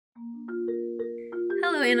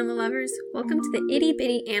Hello, animal lovers. Welcome to the Itty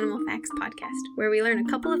Bitty Animal Facts podcast, where we learn a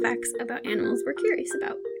couple of facts about animals we're curious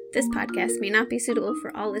about. This podcast may not be suitable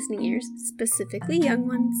for all listening ears, specifically young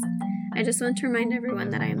ones. I just want to remind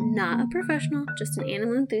everyone that I am not a professional, just an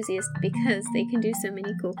animal enthusiast, because they can do so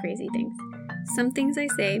many cool, crazy things. Some things I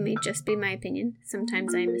say may just be my opinion.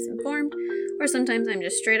 Sometimes I am misinformed, or sometimes I'm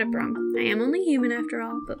just straight up wrong. I am only human after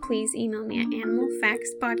all, but please email me at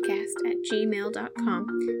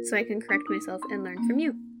animalfactspodcast@gmail.com so I can correct myself and learn from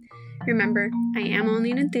you. Remember, I am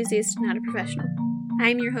only an enthusiast, not a professional.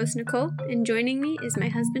 I'm your host, Nicole, and joining me is my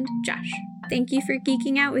husband, Josh. Thank you for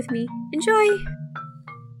geeking out with me. Enjoy!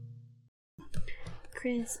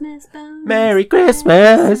 Christmas bonus. Merry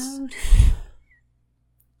Christmas!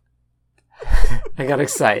 I got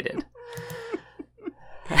excited.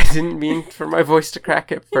 I didn't mean for my voice to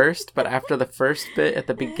crack at first, but after the first bit at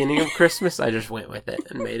the beginning of Christmas, I just went with it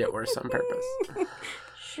and made it worse on purpose.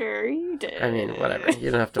 Sure you did. I mean, whatever. You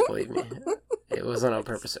don't have to believe me. It wasn't on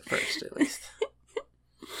purpose at first, at least.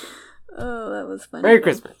 Oh, that was funny. Merry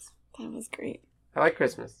Christmas. That was great. I like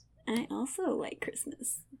Christmas. I also like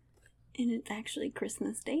Christmas. And it's actually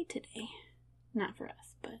Christmas Day today. Not for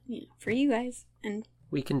us, but, for you guys. And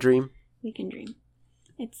we can dream. We can dream.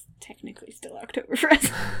 It's technically still October for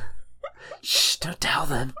us. Shh, don't tell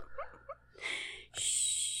them.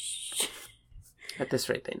 Shh. At this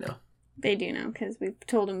rate, they know. They do know, because we've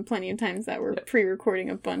told them plenty of times that we're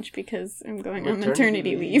pre-recording a bunch because I'm going on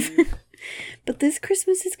maternity leave. But this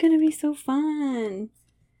Christmas is going to be so fun.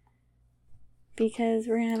 Because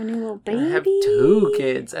we're going to have a new little baby. I have 2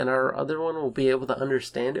 kids, and our other one will be able to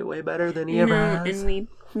understand it way better than he ever has. And we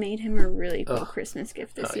made him a really cool Christmas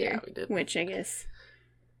gift this year. Yeah, we did. Which I guess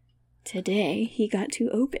today he got to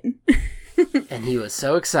open. And he was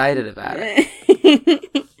so excited about it.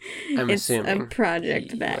 It's a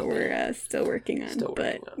project that we're still working on.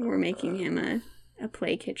 We're making him a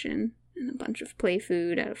play kitchen and a bunch of play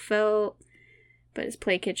food out of felt. But his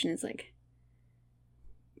play kitchen is like,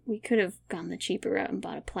 we could have gone the cheaper route and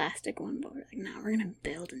bought a plastic one, but we're like, no, we're going to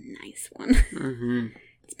build a nice one. Mm-hmm.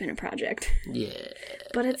 It's been a project. Yeah.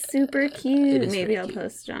 But it's super cute. Maybe I'll cute.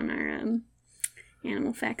 post it on our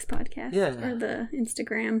Animal Facts podcast or the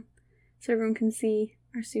Instagram so everyone can see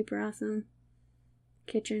our super awesome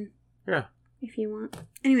kitchen. Yeah. If you want.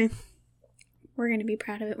 Anyway, we're going to be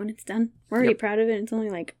proud of it when it's done. We're already proud of it. It's only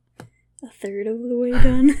like a third of the way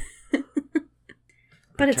done.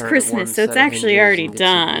 But it's Christmas, so it's actually already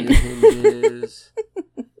done.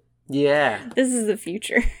 Yeah. This is the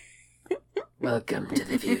future. Welcome to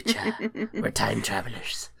the future. We're time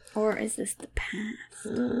travelers. Or is this the past?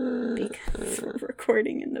 Because we're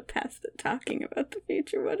recording in the past and talking about the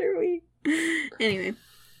future. What are we? Anyway,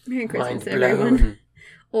 Merry Christmas, everyone.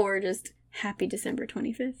 Or just Happy December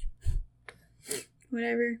 25th.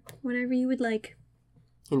 Whatever you would like.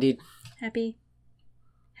 Indeed. Happy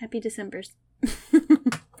Decembers.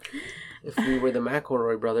 If we were the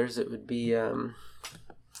McElroy brothers, it would be,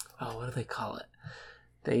 what do they call it?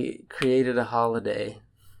 They created a holiday,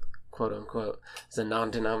 quote unquote, as a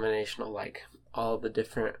non-denominational, like all the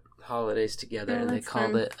different holidays together, and they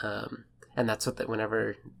called it, and that's what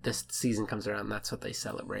whenever this season comes around, that's what they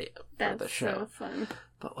celebrate for the show. That's so fun.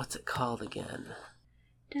 But what's it called again?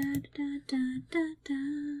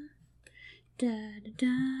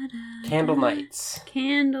 Candle Nights.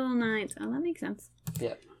 Candle Nights. Oh, that makes sense.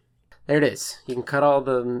 Yeah. There it is. You can cut all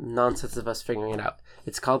the nonsense of us figuring it out.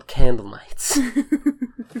 It's called Candle Nights.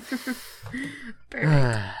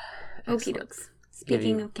 Perfect. Okie dokes.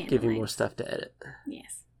 Speaking of candle give you nights. More stuff to edit.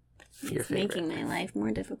 Yes. Your it's favorite. Making my life more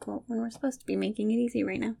difficult when we're supposed to be making it easy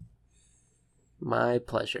right now. My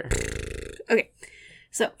pleasure. Okay.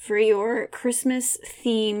 So, for your Christmas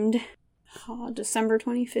themed, December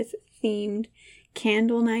 25th themed,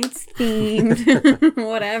 Candle Nights themed,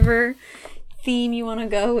 whatever theme you want to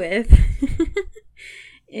go with,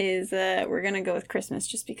 is we're going to go with Christmas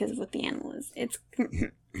just because of what the animal is. It's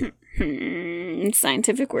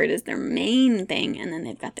scientific word is their main thing, and then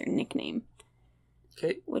they've got their nickname.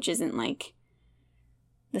 Okay. Which isn't like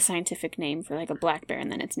the scientific name for like a black bear,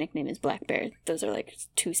 and then its nickname is black bear. Those are like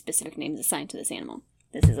 2 specific names assigned to this animal.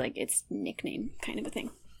 This is like its nickname kind of a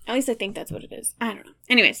thing. At least I think that's what it is. I don't know.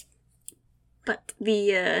 Anyways. But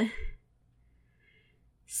the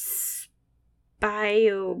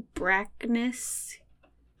Spiobrachnus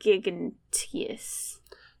giganteus.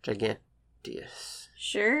 Giganteus.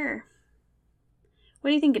 Sure. What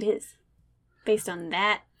do you think it is? Based on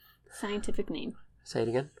that scientific name. Say it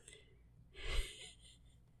again.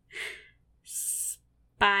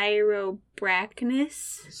 Spirobrachnus.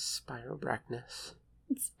 Spirobrachnus.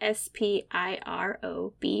 It's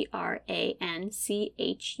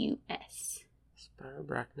Spirobrachnchus.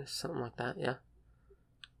 Spirobrachnus, something like that, yeah.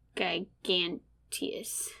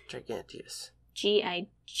 Giganteus. Giganteus.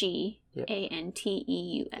 Giganteus. Yeah,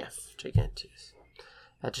 giganteus.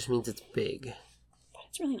 That just means it's big. But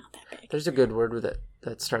it's really not that big. There's a good word with it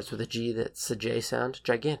that starts with a G that's a J sound.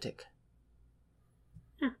 Gigantic.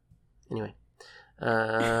 Huh. Anyway.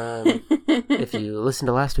 If you listened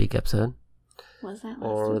to last week's episode. Was that last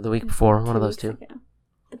or week? the week before, one of those two. Ago.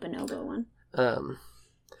 The bonobo one.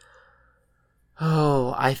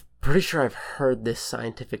 I'm pretty sure I've heard this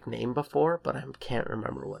scientific name before, but I can't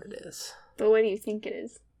remember what it is. But what do you think it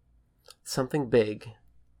is? Something big.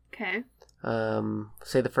 Okay.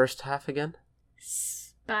 Say the first half again.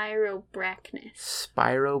 Spirobrachnus.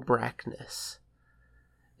 Spirobrachnus.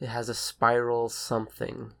 It has a spiral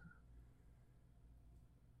something.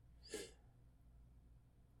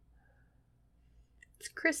 It's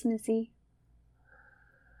Christmassy.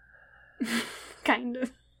 Kind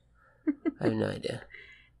of. I have no idea.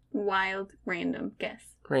 Wild, random guess.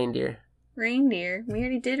 Reindeer. Reindeer. We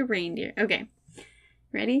already did a reindeer. Okay.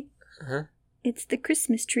 Ready? Uh-huh. It's the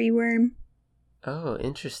Christmas tree worm. Oh,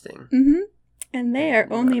 interesting. Mm-hmm. And they are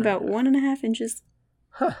only about 1.5 inches.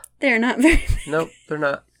 Huh. They're not very big. Nope, they're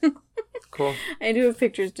not. Cool. I do have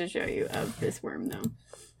pictures to show you of this worm, though.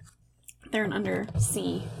 They're an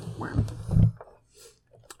undersea worm.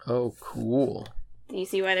 Oh, cool. Do you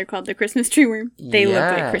see why they're called the Christmas tree worm? They look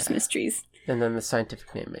Yeah. like Christmas trees. And then the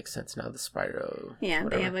scientific name makes sense now, the Spiro. Yeah,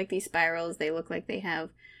 whatever. they have like these spirals. They look like they have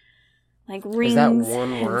like rings. Is that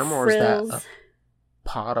one and worm or is that frills. a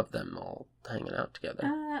pod of them all hanging out together?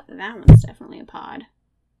 That one's definitely a pod.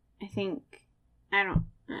 I think I don't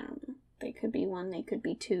know. They could be one, they could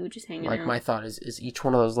be two, just hanging Like out. my thought is each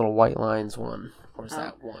one of those little white lines one, or is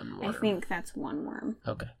that one worm? I think that's one worm.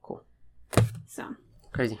 Okay, cool. So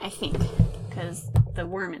Crazy. I think because the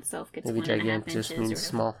worm itself gets Maybe 1.5 gigantic inches. just means or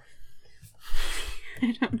small.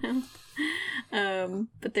 I don't know.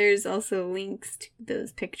 But there's also links to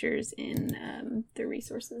those pictures in the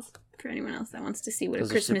resources for anyone else that wants to see what Those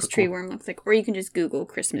a are Christmas super tree cool. worm looks like. Or you can just Google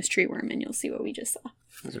Christmas tree worm and you'll see what we just saw.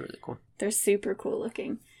 Those are really cool. They're super cool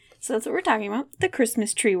looking. So that's what we're talking about. The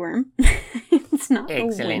Christmas tree worm. It's not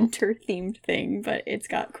Excellent. a winter themed thing, but it's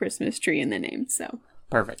got Christmas tree in the name. So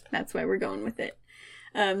Perfect. that's why we're going with it.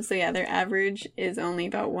 So yeah, their average is only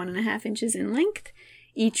about 1.5 inches in length.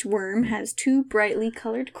 Each worm has 2 brightly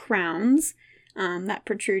colored crowns that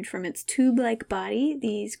protrude from its tube-like body.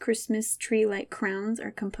 These Christmas tree-like crowns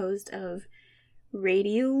are composed of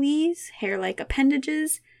radioles, hair-like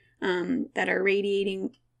appendages that are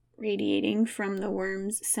radiating from the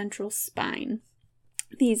worm's central spine.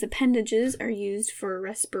 These appendages are used for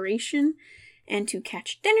respiration and to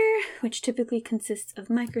catch dinner, which typically consists of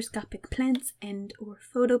microscopic plants and or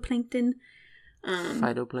phytoplankton.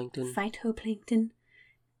 Phytoplankton.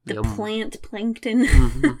 The Yum. plant plankton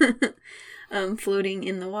Mhm. floating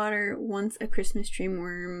in the water. Once a Christmas tree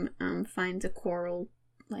worm finds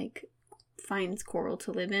coral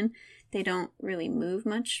to live in, they don't really move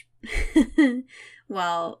much.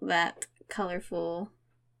 While the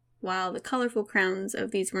colorful crowns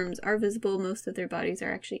of these worms are visible, most of their bodies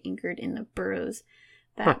are actually anchored in the burrows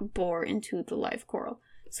that bore into the live coral.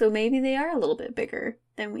 So maybe they are a little bit bigger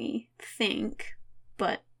than we think,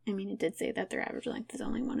 but I mean, it did say that their average length is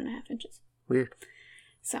only 1.5 inches. Weird.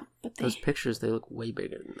 So, but Those pictures, they look way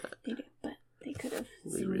bigger than that. they do, but they could have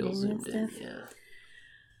They zoomed real in zoomed and in, stuff. yeah.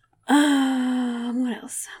 What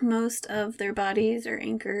else? Most of their bodies are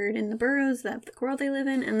anchored in the burrows that the coral they live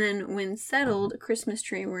in, and then when settled, Christmas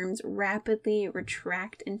tree worms rapidly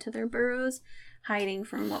retract into their burrows, hiding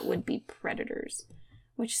from what would be predators.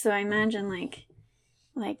 So I imagine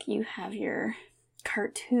like you have your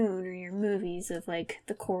cartoon or your movies of like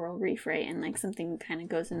the coral reef, right? And like something kind of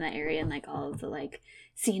goes in that area and like all of the like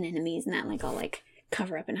sea anemones and that like all like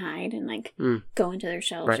cover up and hide and like go into their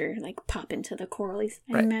shells Right. or like pop into the corals.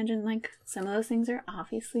 I Right. imagine like some of those things are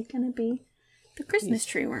obviously going to be the Christmas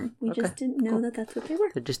tree worm. We Okay, just didn't know cool. that that's what they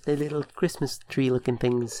were. They're just the little Christmas tree looking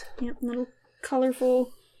things. Yep, little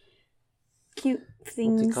colorful, cute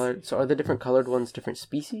things. Multicolored. So are the different colored ones different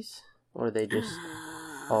species? Or are they just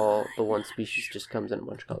all the one species just comes in a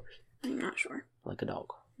bunch of colors? I'm not sure. Like a dog.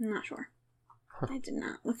 I'm not sure. Huh. I did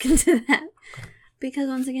not look into that. Because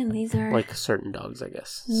once again, these are Like certain dogs, I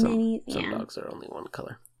guess. Many- Some yeah. dogs are only one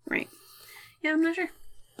color. right. Yeah, I'm not sure.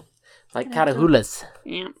 Like I'd have to- Catahoulas.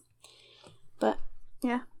 Yeah. But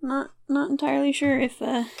yeah, not entirely sure if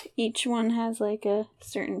each one has like a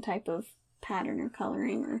certain type of pattern or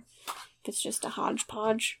coloring or if it's just a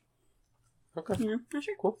hodgepodge. Okay. You know, not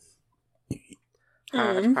sure. Cool.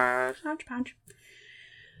 Um, Hodgepodge. Hodgepodge.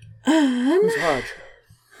 Who's Hodge?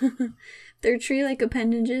 Their tree-like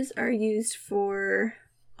appendages are used for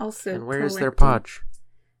also And where is their podge?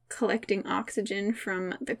 collecting oxygen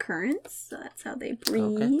from the currents. So that's how they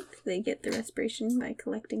breathe. Okay. They get the respiration by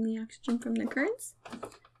collecting the oxygen from the currents.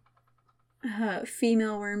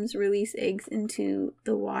 Female worms release eggs into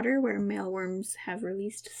the water where male worms have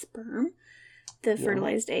released sperm. The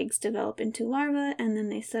fertilized eggs develop into larvae, and then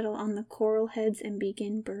they settle on the coral heads and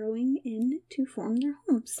begin burrowing in to form their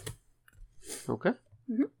homes. Okay.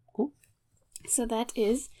 Mm-hmm. Cool. So that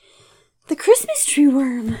is the Christmas tree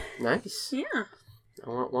worm. Nice. Yeah. I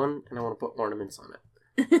want one, and I want to put ornaments on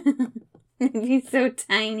it. It'd be so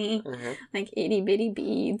tiny. Uh-huh. Like itty bitty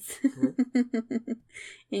beads. Mm-hmm.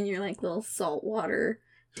 In your like little saltwater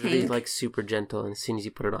It would tank. be like super gentle, and as soon as you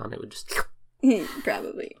put it on, it would just...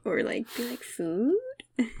 Probably. Or like be like food.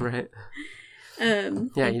 Right.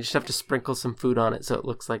 Yeah, you just have to sprinkle some food on it so it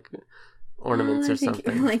looks like ornaments or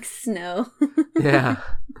something. Like snow. Yeah.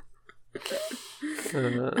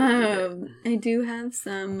 I do have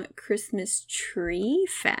some Christmas tree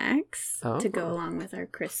facts to go along with our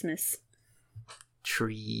Christmas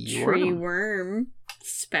tree worm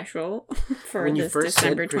special for when this you first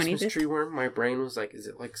December said Christmas 25th. tree worm, my brain was like, is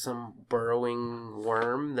it like some burrowing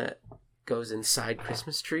worm that goes inside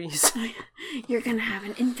Christmas trees? You're gonna have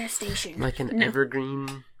an infestation. Like an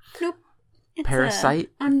evergreen Nope. It's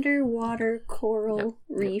parasite? a underwater coral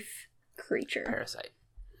reef creature. Parasite.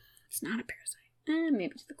 It's not a parasite. Maybe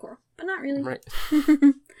it's the coral, but not really. Right.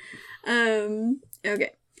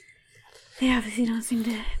 Okay. They obviously don't seem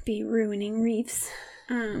to be ruining reefs.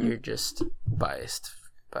 You're just biased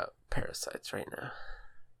about parasites right now.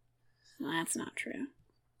 Well, that's not true.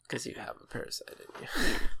 Because you have a parasite in you.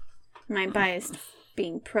 Yeah. Am I biased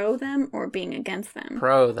being pro them or being against them?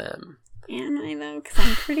 Pro them. Am I, though? Because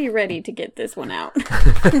I'm pretty ready to get this one out. Get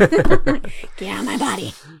out of my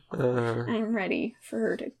body. I'm ready for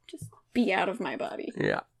her to just be out of my body.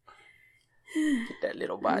 Yeah. Get that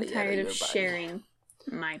little body I'm tired out of your of body. sharing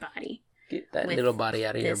my body. Get that little body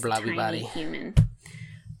out of your blobby tiny body. Human.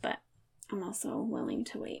 But I'm also willing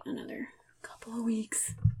to wait another couple of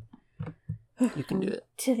weeks. You can do it.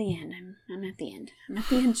 To the end. I'm at the end. I'm at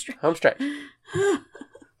the end stretch. Home stretch.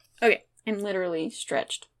 Okay. I'm literally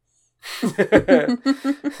stretched. And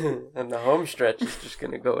the home stretch is just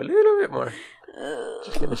going to go a little bit more.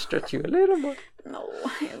 Just going to stretch you a little more. No,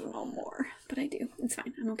 I have no more. But I do. It's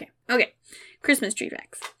fine. I'm okay. Okay. Christmas tree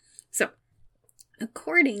facts. So,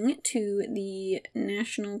 according to the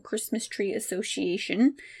National Christmas Tree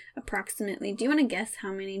Association, approximately, do you want to guess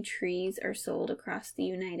how many trees are sold across the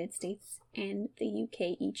United States and the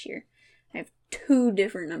UK each year? I have 2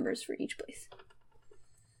 different numbers for each place.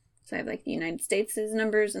 So I have like the United States'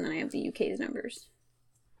 numbers and then I have the UK's numbers.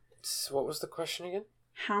 So what was the question again?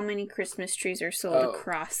 How many Christmas trees are sold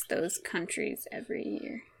across those countries every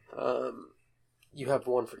year? You have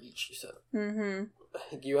one for each, you said. Mm-hmm. I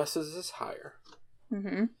think US's is higher.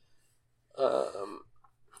 Mm-hmm.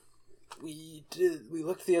 We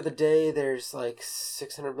looked the other day, there's like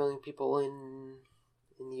 600 million people in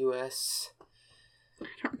the US. I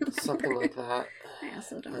don't remember. Something like that. I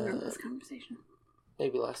also don't remember this conversation.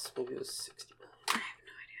 Maybe less. Maybe it was 60 million. I have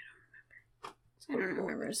no idea. I don't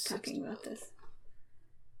remember us talking about this.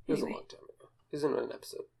 It was a long time ago. It was in an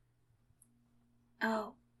episode.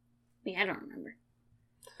 Oh. Yeah, I don't remember.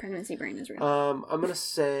 Pregnancy brain is real. I'm going to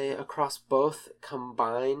say across both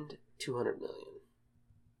combined 200 million.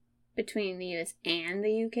 Between the US and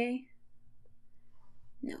the UK?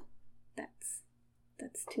 No.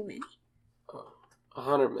 That's too many. Oh,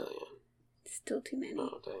 100 million. Still too many.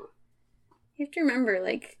 Oh, dang. You have to remember,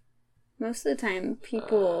 like, most of the time,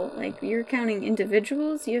 people, like, you're counting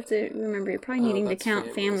individuals. You have to remember you're probably needing to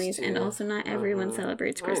count families, and also not everyone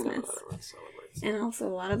celebrates Christmas. I know not everyone celebrates. And also,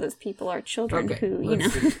 a lot of those people are children Okay, who, you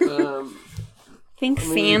know, I'm think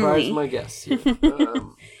gonna family. revise my guess here.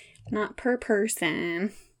 Not per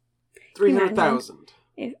person. 300,000.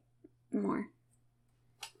 More.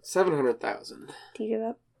 700,000. Do you give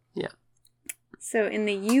up? Yeah. So in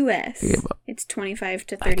the U.S., it's 25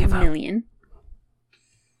 to 30 give up. million.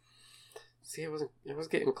 See, I was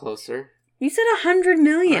getting closer. You said 100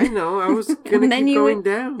 million. I know, I was going to keep going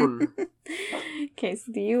down. Okay,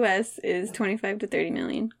 so the U.S. is 25 to 30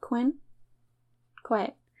 million. Quinn?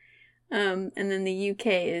 Quiet. And then the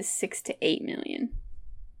U.K. is 6 to 8 million.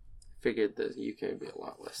 Figured the UK would be a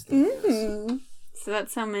lot less than the US. So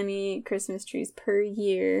that's how many Christmas trees per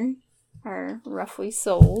year are roughly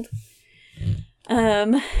sold.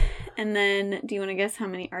 And then, do you want to guess how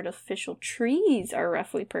many artificial trees are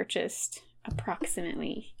roughly purchased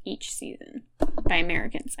approximately each season by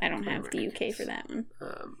Americans? I don't have the UK for that one.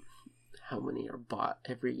 How many are bought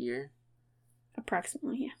every year?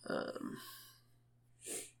 Approximately, yeah.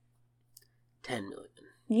 10 million.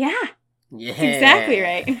 Yeah. Yeah. Exactly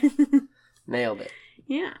right. Nailed it.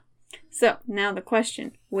 Yeah. So, now the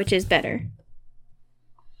question, which is better?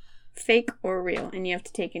 Fake or real? And you have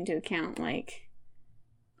to take into account, like,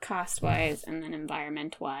 cost-wise and then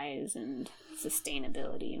environment-wise and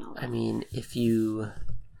sustainability and all that. I mean, if you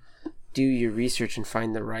do your research and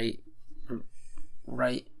find the right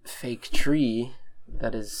fake tree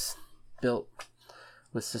that is built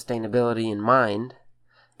with sustainability in mind,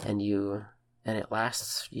 and it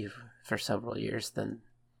lasts you for several years, then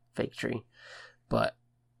fake tree. But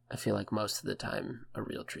I feel like most of the time a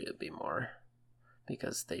real tree would be more,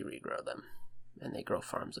 because they regrow them and they grow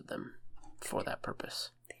farms of them for that purpose.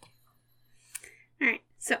 All right,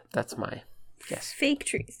 so that's my guess. Fake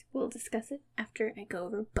trees. We'll discuss it after I go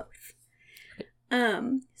over both.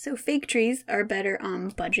 So fake trees are better on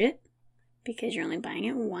budget because you're only buying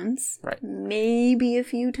it once, right? Maybe a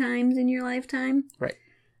few times in your lifetime, right?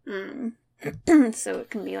 So it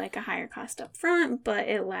can be like a higher cost up front, but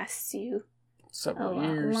it lasts you several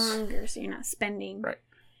years longer, so you're not spending right.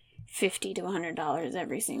 $50 to $100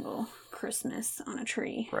 every single Christmas on a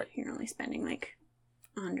tree. Right. You're only spending like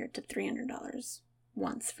 $100 to $300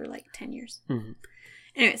 once for like 10 years. Mm-hmm.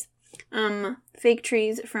 Anyways, fake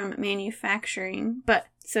trees from manufacturing,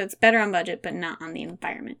 so it's better on budget, but not on the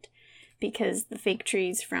environment, because the fake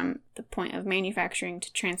trees from the point of manufacturing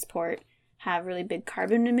to transport have really big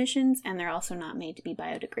carbon emissions, and they're also not made to be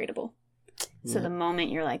biodegradable. So the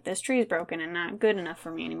moment you're like, this tree is broken and not good enough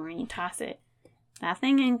for me anymore, and you toss it, that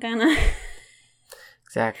thing ain't gonna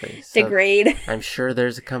exactly degrade. So I'm sure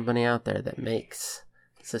there's a company out there that makes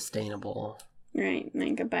sustainable, right,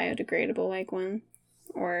 like a biodegradable like one,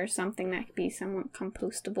 or something that could be somewhat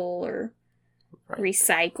compostable or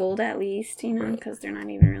recycled at least, because they're not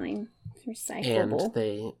even really recyclable. And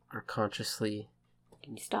they are consciously,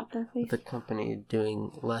 can you stop that, please? The company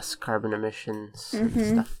doing less carbon emissions and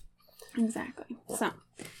stuff. Exactly. So,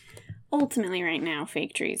 ultimately right now,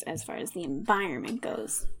 fake trees, as far as the environment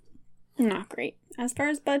goes, not great. As far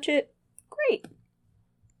as budget, great.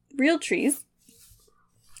 Real trees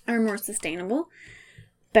are more sustainable,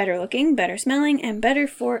 better looking, better smelling, and better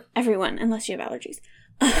for everyone, unless you have allergies.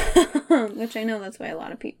 Which I know that's why a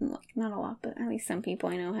lot of people, not a lot, but at least some people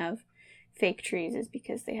I know have fake trees, is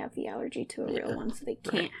because they have the allergy to a real one, so they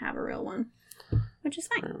can't have a real one, which is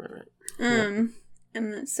fine. Right.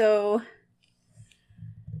 And so,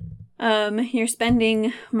 you're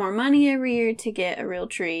spending more money every year to get a real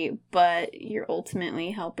tree, but you're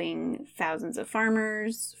ultimately helping thousands of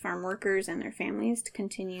farmers, farm workers, and their families to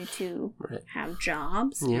continue to have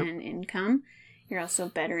jobs and income. You're also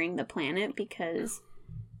bettering the planet because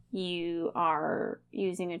you are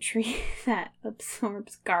using a tree that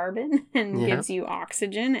absorbs carbon and gives you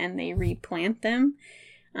oxygen, and they replant them.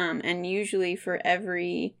 And usually for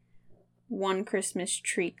every one Christmas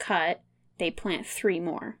tree cut, they plant 3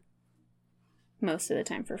 more. Most of the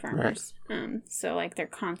time for farmers. Right. So like they're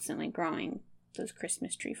constantly growing those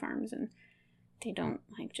Christmas tree farms, and they don't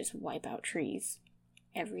like just wipe out trees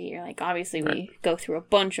every year. Like obviously we go through a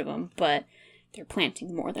bunch of them, but they're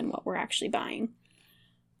planting more than what we're actually buying.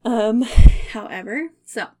 However,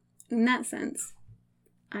 so in that sense,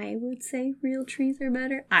 I would say real trees are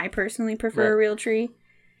better. I personally prefer a real tree.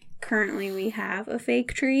 Currently we have a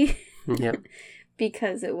fake tree. Yep.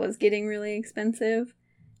 Because it was getting really expensive.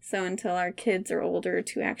 So until our kids are older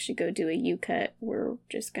to actually go do a U-cut, we're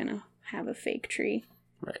just going to have a fake tree.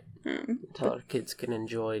 Right. Until our kids can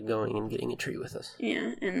enjoy going and getting a tree with us.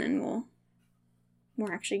 Yeah, and then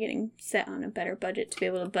we're actually getting set on a better budget to be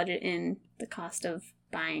able to budget in the cost of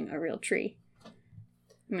buying a real tree.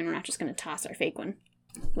 I mean, we're not just going to toss our fake one.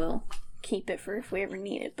 We'll keep it for if we ever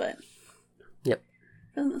need it, but yep.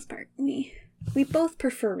 For the most part, we both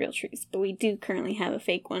prefer real trees, but we do currently have a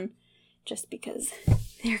fake one just because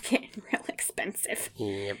they're getting real expensive.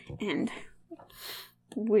 Yep. And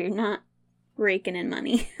we're not raking in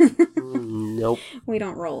money. Nope. We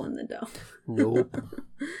don't roll in the dough. Nope.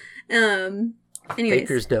 Anyways.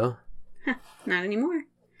 Baker's dough. Not anymore.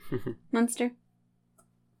 Munster.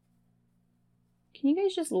 Can you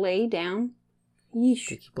guys just lay down? Yeesh.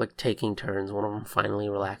 They keep like taking turns. One of them finally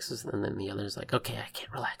relaxes, and then the other's like, "Okay, I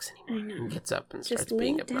can't relax anymore." And gets up and starts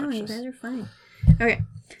being obnoxious. You guys are fine. Okay.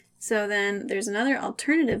 So then there's another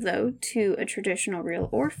alternative, though, to a traditional real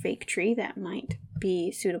or fake tree that might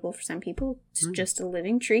be suitable for some people. It's just a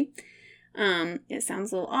living tree. It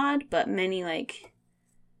sounds a little odd, but many like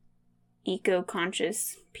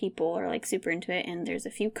eco-conscious people are like super into it, and there's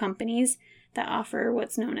a few companies that offer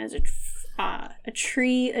what's known as a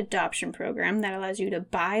tree adoption program that allows you to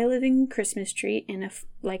buy a living Christmas tree in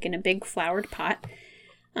a big flowered pot,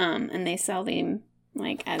 and they sell them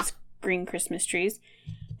like as green Christmas trees,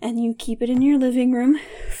 and you keep it in your living room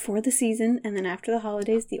for the season, and then after the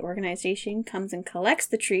holidays, the organization comes and collects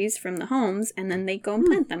the trees from the homes, and then they go and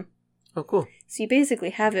plant them. Oh, cool. So you basically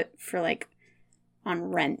have it for like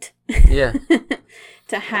on rent. Yeah.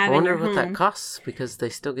 To have I wonder in your what home. that costs, because they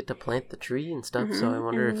still get to plant the tree and stuff. So I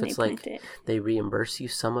wonder if it's like they reimburse you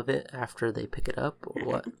some of it after they pick it up, or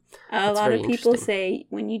what. A lot of people say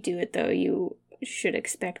when you do it, though, you should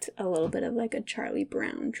expect a little bit of like a Charlie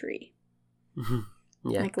Brown tree.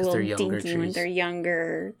 Mm-hmm. Yeah, like a little they're younger dinky trees. when they're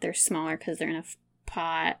younger. They're smaller because they're in a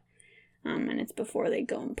pot, and it's before they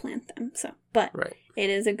go and plant them. So, but right. It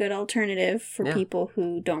is a good alternative for people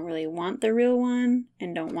who don't really want the real one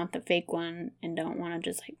and don't want the fake one and don't want to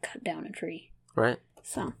just like cut down a tree. Right.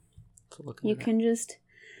 So you can just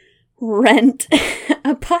rent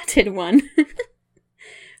a potted one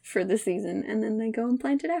for the season, and then they go and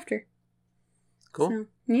plant it after. Cool. So,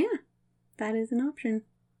 yeah, that is an option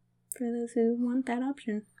for those who want that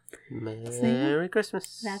option. Merry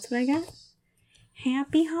Christmas. That's what I got.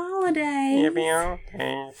 Happy holidays. Happy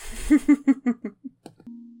holidays.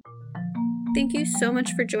 Thank you so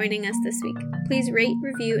much for joining us this week. Please rate,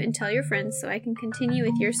 review, and tell your friends so I can continue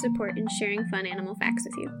with your support in sharing fun animal facts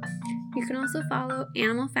with you. You can also follow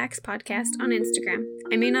Animal Facts Podcast on Instagram.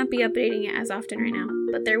 I may not be updating it as often right now,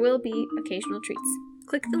 but there will be occasional treats.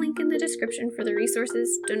 Click the link in the description for the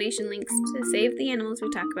resources, donation links to save the animals we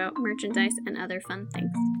talk about, merchandise, and other fun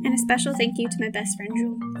things. And a special thank you to my best friend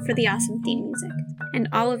Jewel for the awesome theme music. And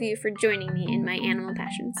all of you for joining me in my animal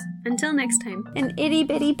passions. Until next time, an itty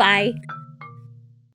bitty bye!